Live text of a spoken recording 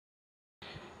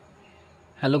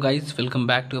Hello guys, welcome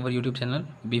back to our YouTube channel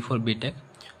Before BTech.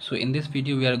 So in this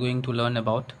video we are going to learn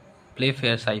about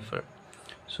Playfair Cipher.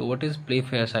 So what is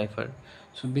Playfair Cipher?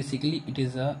 So basically it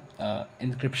is a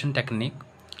encryption technique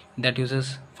that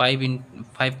uses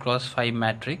 5 cross 5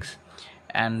 matrix,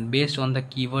 and based on the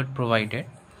keyword provided,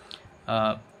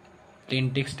 uh,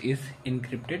 plain text is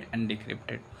encrypted and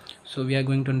decrypted. So we are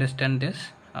going to understand this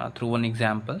through one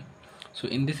example. So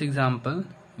in this example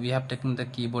we have taken the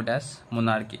keyboard as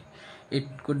monarchy.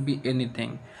 It could be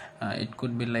anything. It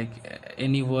could be like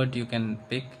any word you can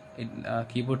pick.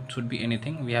 Keyboard should be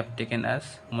anything. We have taken as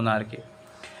monarchy,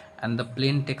 and the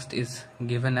plain text is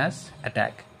given as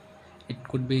attack. It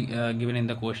could be given in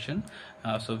the question,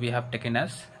 so we have taken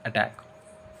as attack.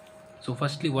 So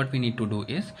firstly what we need to do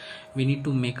is we need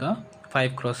to make a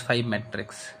 5 cross 5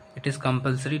 matrix. It is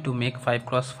compulsory to make 5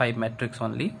 cross 5 matrix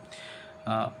only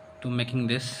to making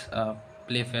this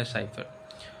Playfair cipher.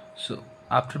 So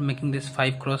after making this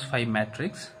 5 cross 5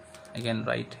 matrix, again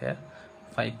write here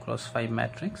 5 cross 5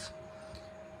 matrix,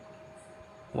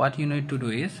 what you need to do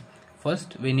is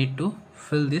first we need to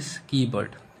fill this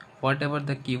keyword. Whatever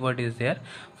the keyword is there,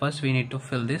 first we need to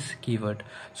fill this keyword.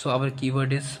 So our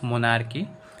keyword is monarchy,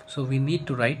 so we need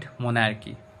to write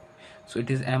monarchy. So it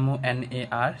is monarchy.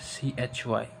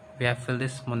 We have filled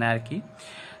this monarchy.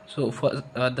 So for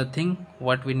the thing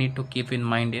what we need to keep in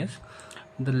mind is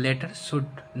the letter should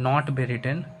not be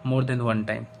written more than one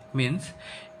time. Means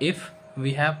if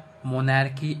we have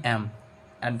monarchy M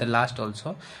at the last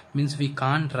also, means we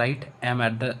can't write M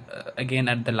at the again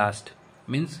at the last.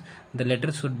 Means the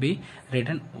letter should be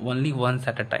written only once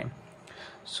at a time.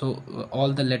 So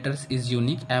all the letters is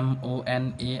unique.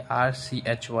 monarchy,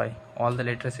 all the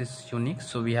letters is unique,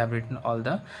 so we have written all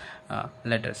the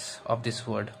letters of this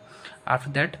word.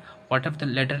 After that, whatever the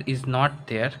letter is not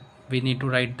there, we need to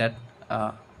write that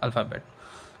alphabet.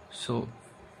 So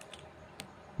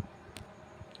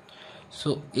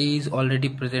A is already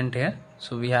present here,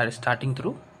 so we are starting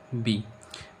through B.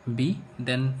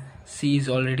 Then C is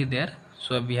already there,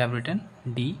 so we have written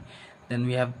D. Then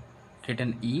we have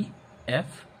written E,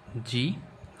 F, G.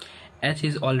 H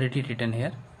is already written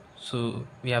here, so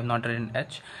we have not written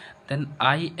H. Then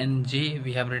I and J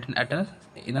we have written at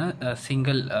in a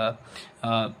single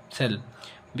cell,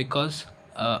 because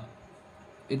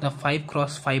in the 5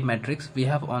 cross 5 matrix we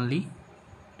have only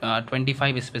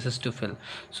 25 spaces to fill.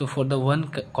 So for the one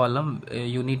column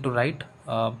you need to write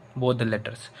both the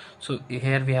letters. So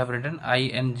here we have written I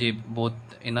and J both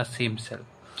in a same cell.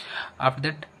 After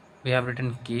that we have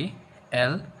written K,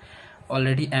 L,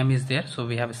 already M is there, so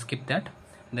we have skipped that.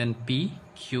 Then P,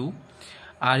 Q,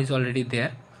 R is already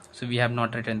there, so we have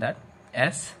not written that.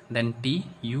 S, then T,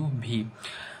 U, V.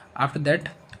 After that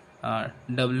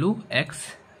W,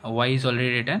 X, Y is already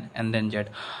written, and then Z.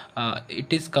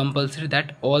 It is compulsory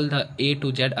that all the A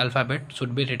to Z alphabet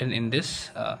should be written in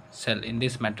this cell, in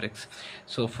this matrix.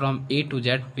 So from A to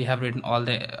Z we have written all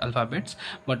the alphabets,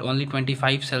 but only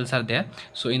 25 cells are there,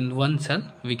 so in one cell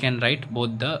we can write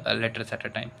both the letters at a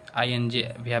time. I and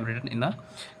J we have written in a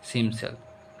same cell.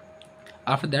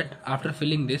 After that, after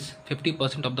filling this,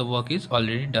 50% of the work is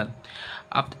already done.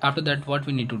 After that, what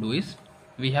we need to do is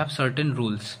we have certain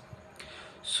rules.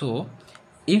 So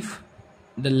if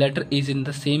the letter is in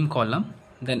the same column,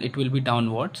 then it will be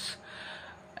downwards,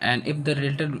 and if the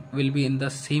letter will be in the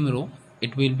same row,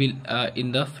 it will be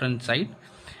in the front side.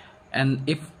 And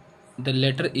if the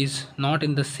letter is not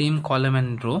in the same column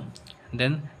and row,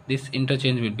 then this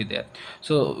interchange will be there.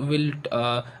 So we'll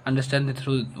understand it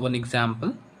through one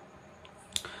example.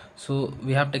 So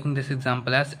we have taken this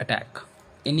example as attack.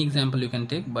 Any example you can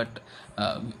take, but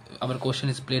our question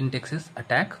is plain text is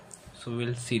attack, so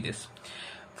we'll see this.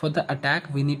 For the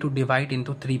attack we need to divide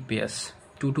into 3 pairs.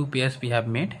 Two pairs we have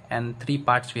made, and 3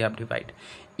 parts we have divided: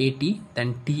 AT,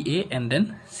 then TA, and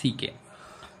then CK.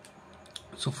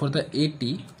 So for the AT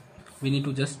we need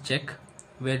to just check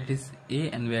where it is A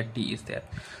and where T is there.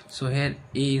 So here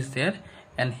A is there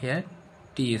and here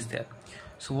T is there.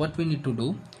 So what we need to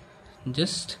do,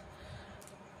 just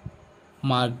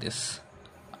mark this.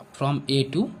 From A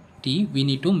to T we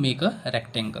need to make a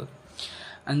rectangle,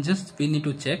 and just we need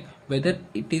to check whether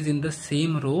it is in the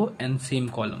same row and same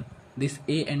column. This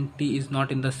A and T is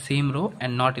not in the same row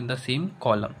and not in the same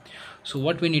column. So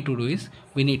what we need to do is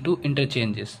we need to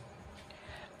interchange this.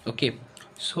 Okay,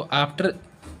 so after,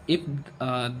 if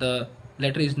the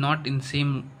letter is not in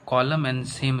same column and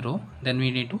same row, then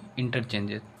we need to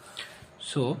interchange it.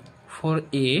 So for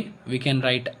A we can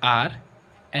write R,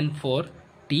 and for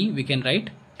T we can write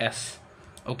S.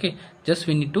 Okay, just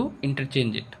we need to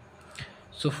interchange it.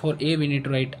 So for A we need to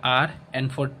write R,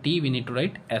 and for T we need to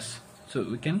write S. So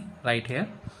we can write here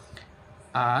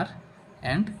R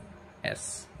and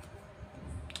S.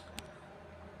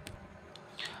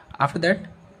 After that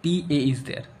TA is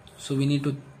there, so we need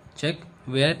to check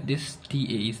where this TA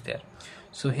is there.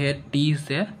 So here T is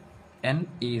there and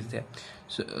A is there.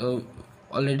 So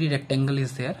already rectangle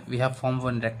is there, we have formed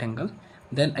one rectangle,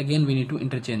 then again we need to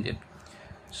interchange it.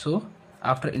 So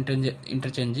after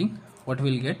interchanging, what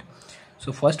we'll get,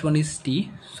 so first one is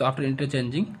T, so after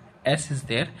interchanging S is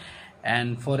there,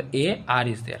 and for A R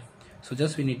is there, so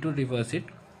just we need to reverse it,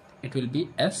 it will be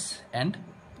S and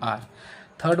R.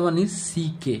 Third one is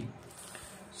CK,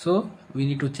 so we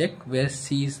need to check where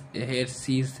C is, here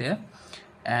C is there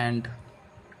and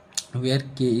where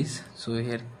K is, so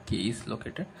here K is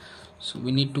located. So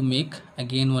we need to make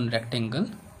again one rectangle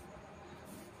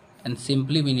and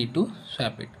simply we need to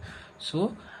swap it.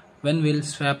 So when we'll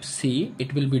swap C,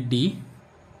 it will be D,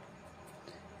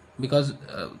 because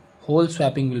whole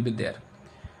swapping will be there,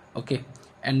 okay.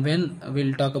 And when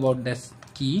we'll talk about this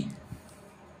key,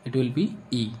 it will be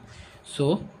E.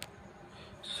 So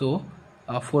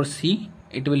for C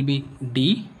it will be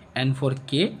D, and for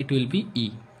K it will be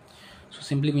E. So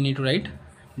simply we need to write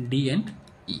D and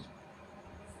E.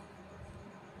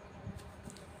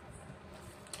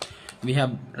 We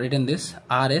have written this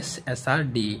RS SR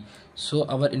DE. So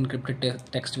our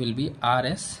encrypted text will be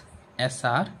RS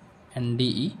SR and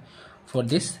DE for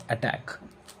this attack,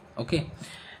 okay.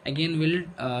 Again we'll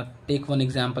take one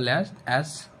example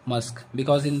as Musk,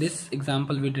 because in this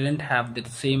example we didn't have the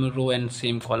same row and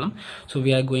same column, so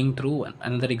we are going through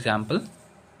another example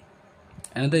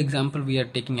we are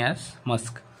taking as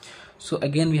Musk. So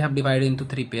again we have divided into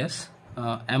three pairs,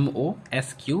 MO,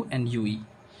 SQ and UE.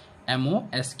 MO,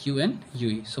 SQ and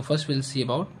UE. So first we'll see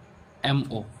about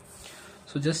MO.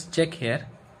 So just check here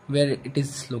where it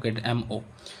is located, MO.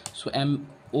 So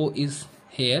MO is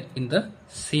here in the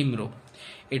same row,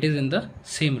 it is in the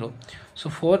same row. So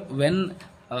for when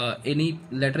any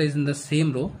letter is in the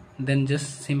same row, then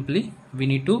just simply we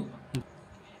need to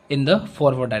in the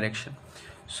forward direction.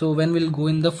 So when we'll go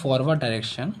in the forward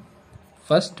direction,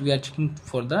 first we are checking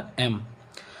for the M.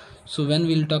 So when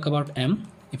we'll talk about M,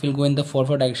 if we'll go in the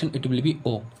forward direction, it will be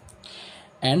O,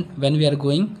 and when we are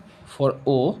going for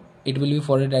O, it will be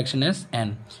forward direction as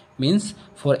N, means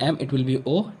for M it will be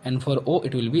O and for O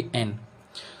it will be N.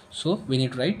 So we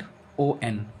need to write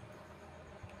ON.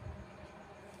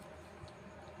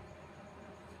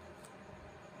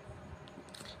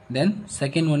 Then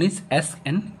second one is S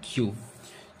and Q.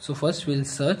 So first we'll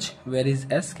search where is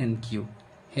S and Q.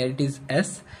 Here it is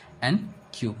S and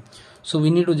Q. So we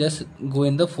need to just go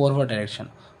in the forward direction.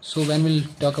 So when we'll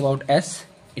talk about S,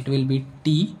 it will be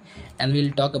T, and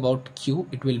we'll talk about Q,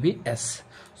 it will be S.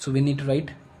 So we need to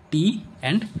write T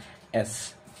and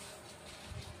S.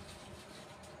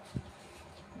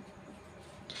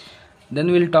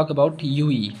 Then we'll talk about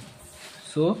UE.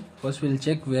 So first we'll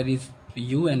check where is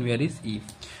U and where is E.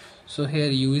 So here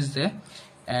U is there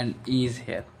and E is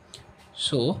here.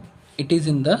 So it is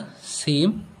in the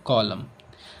same column.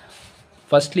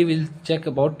 Firstly we'll check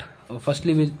about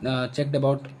checked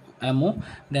about MO,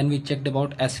 then we checked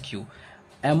about SQ.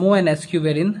 MO and SQ were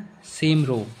in same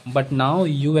row, but now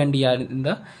U and E are in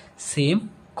the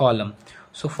same column.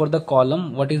 So for the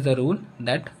column, what is the rule?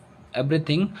 That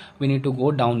everything we need to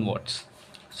go downwards.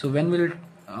 So when we'll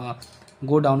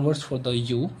go downwards for the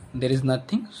U, there is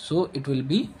nothing, so it will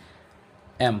be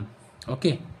M,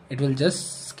 okay. It will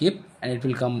just skip and it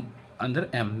will come under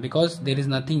M, because there is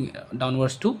nothing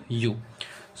downwards to U,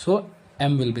 so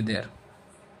M will be there.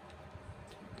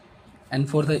 And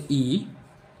for the E,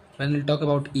 when we talk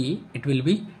about E, it will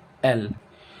be L.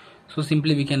 So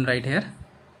simply we can write here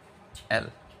L,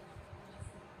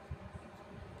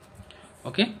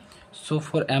 okay. So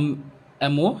for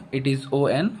MO it is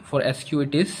ON, for SQ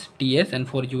it is TS, and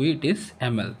for UE it is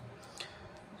ML.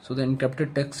 So the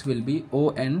encrypted text will be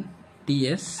ON,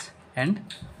 TS and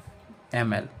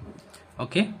ML,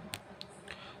 okay.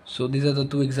 So these are the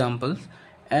two examples.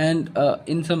 And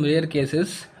in some rare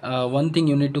cases, one thing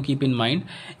you need to keep in mind,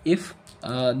 if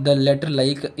the letter,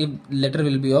 like if letter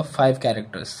will be of 5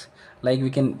 characters, like we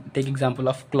can take example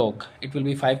of clock, it will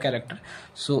be 5 character,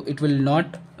 so it will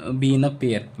not be in a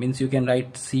pair, means you can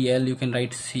write CL, you can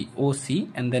write OC,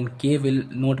 and then K will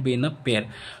not be in a pair.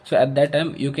 So at that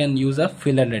time you can use a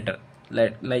filler letter,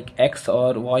 like X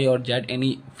or Y or Z,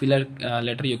 any filler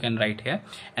letter you can write here,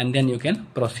 and then you can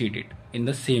proceed it in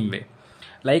the same way.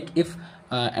 Like if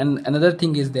and another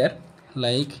thing is there,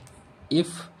 like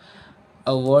if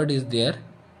a word is there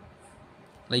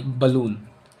like balloon,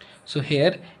 so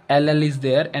here LL is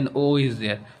there and O is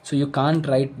there, so you can't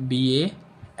write BA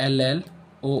LL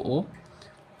OO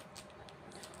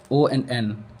O and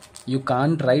N, you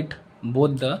can't write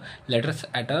both the letters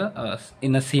at a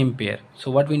in a same pair.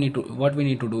 So what we need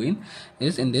to do in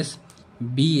this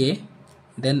BA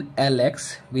then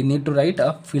LX, we need to write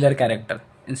a filler character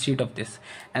instead of this,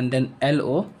 and then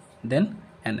LO then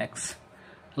NX.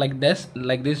 Like this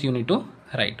you need to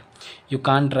write. You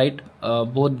can't write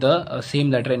both the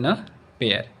same letter in a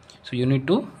pair, so you need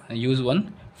to use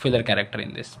one filler character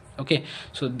in this. Okay,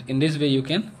 so in this way you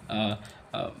can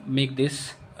make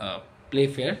this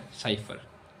Playfair cipher.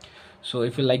 So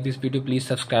if you like this video, please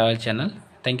subscribe our channel.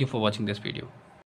 Thank you for watching this video.